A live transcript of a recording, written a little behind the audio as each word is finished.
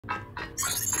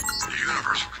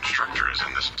universal constructor is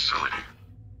in this facility.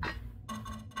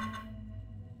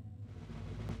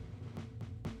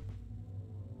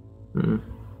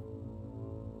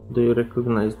 Do you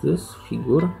recognize this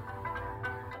figure?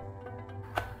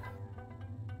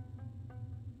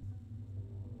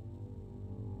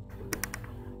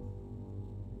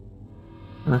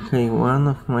 Okay, one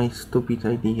of my stupid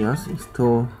ideas is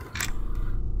to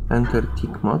enter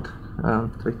tick mod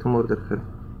and try to murder her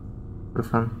for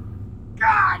fun.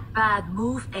 Bad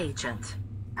move, Agent.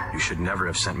 You should never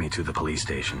have sent me to the police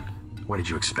station. What did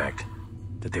you expect?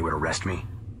 That they would arrest me?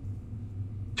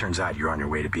 Turns out you're on your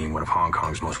way to being one of Hong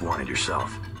Kong's most wanted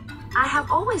yourself. I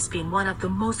have always been one of the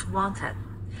most wanted.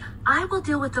 I will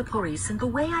deal with the police in the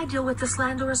way I deal with the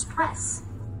slanderous press.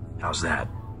 How's that?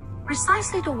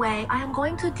 Precisely the way I am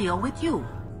going to deal with you.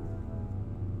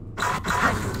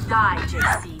 Die,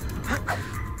 JC.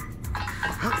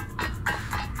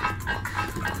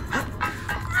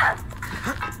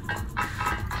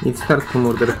 It's hard to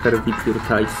murder her with your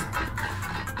ties.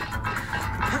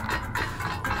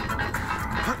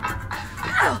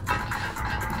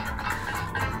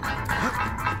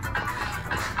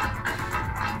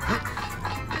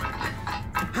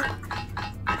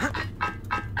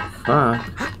 Fuck.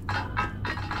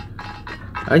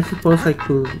 I suppose I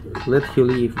could let you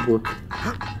leave, but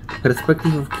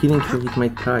perspective of killing you with my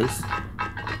ties.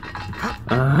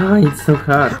 Ah, it's so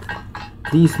hard.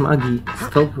 Please, Maggie,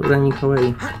 stop running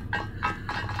away.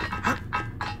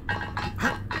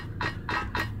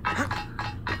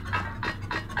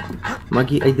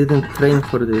 Maggie, I didn't train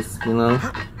for this, you know?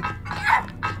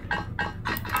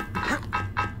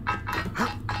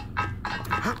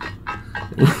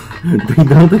 They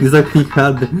don't exactly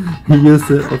have use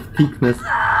of thickness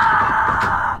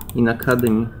in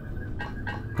Academy.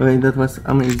 Okay, that was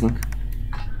amazing.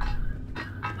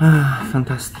 Ah,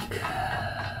 fantastic.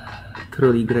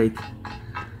 Truly great.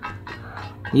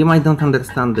 You might don't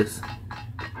understand this.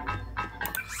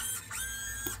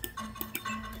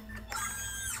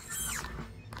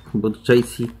 But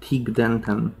JC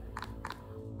Denton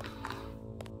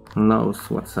knows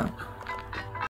what's up.